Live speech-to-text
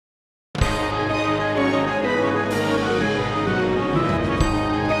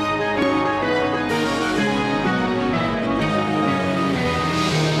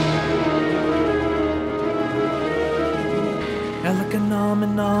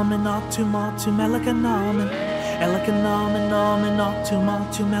Elakanamen, Otumatum, Elakanamen. Elakanamen, Namen,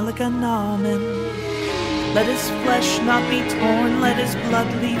 Otumatum, Elakanamen. Let his flesh not be torn, let his blood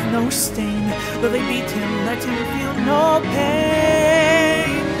leave no stain. Though they beat him, let him feel no pain.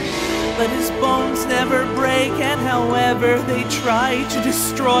 Let his bones never break, and however they try to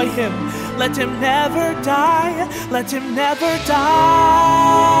destroy him, let him never die, let him never die.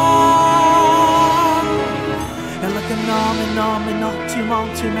 Elakanamen, Namen,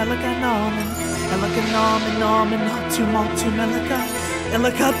 Otumatum, Elakanamen. Elakanamen, Namen, Otumatum, Elakanamen.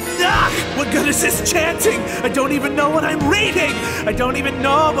 What good is this chanting? I don't even know what I'm reading. I don't even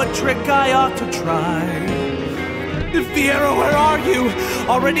know what trick I ought to try. Fiero, where are you?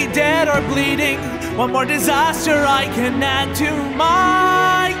 Already dead or bleeding? One more disaster I can add to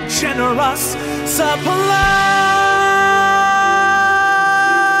my generous supply.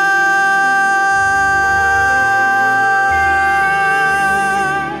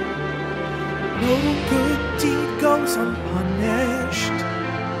 No good deed goes unpunished.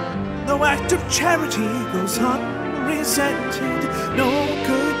 No act of charity goes unresented. No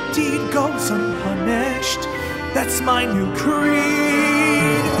good deed goes unpunished. That's my new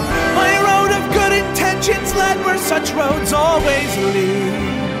creed. My road of good intentions led where such roads always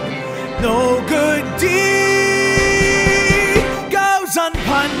lead. No good deed goes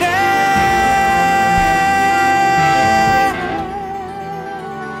unpunished.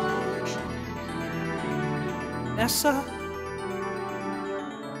 Nessa,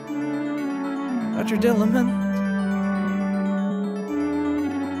 Dr. Dillerman,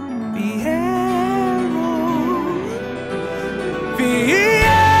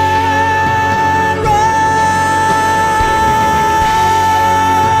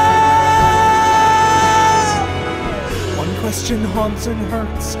 One question haunts and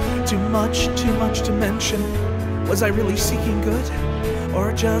hurts, too much to mention. Was I really seeking good,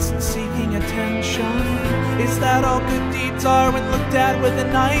 or just seeking attention? Is that all good deeds are when looked at with a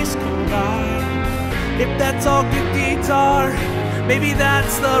nice cold eye? If that's all good deeds are, maybe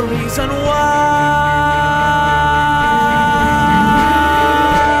that's the reason why.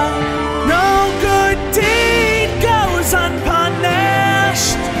 No good deed goes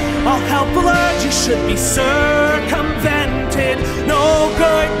unpunished. All helpful urges should be circumvented. No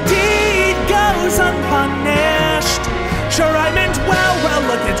good deed goes unpunished. Sure, I meant well,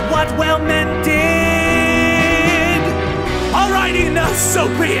 look at what well meant did. Alright, enough, so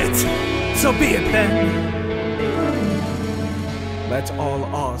be it. So be it then. Let all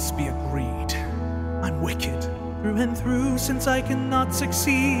Oz be agreed. I'm wicked through and through, since I cannot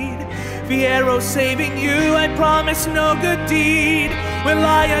succeed. Fiero, saving you, I promise no good deed will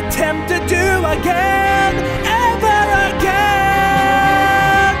I attempt to do again.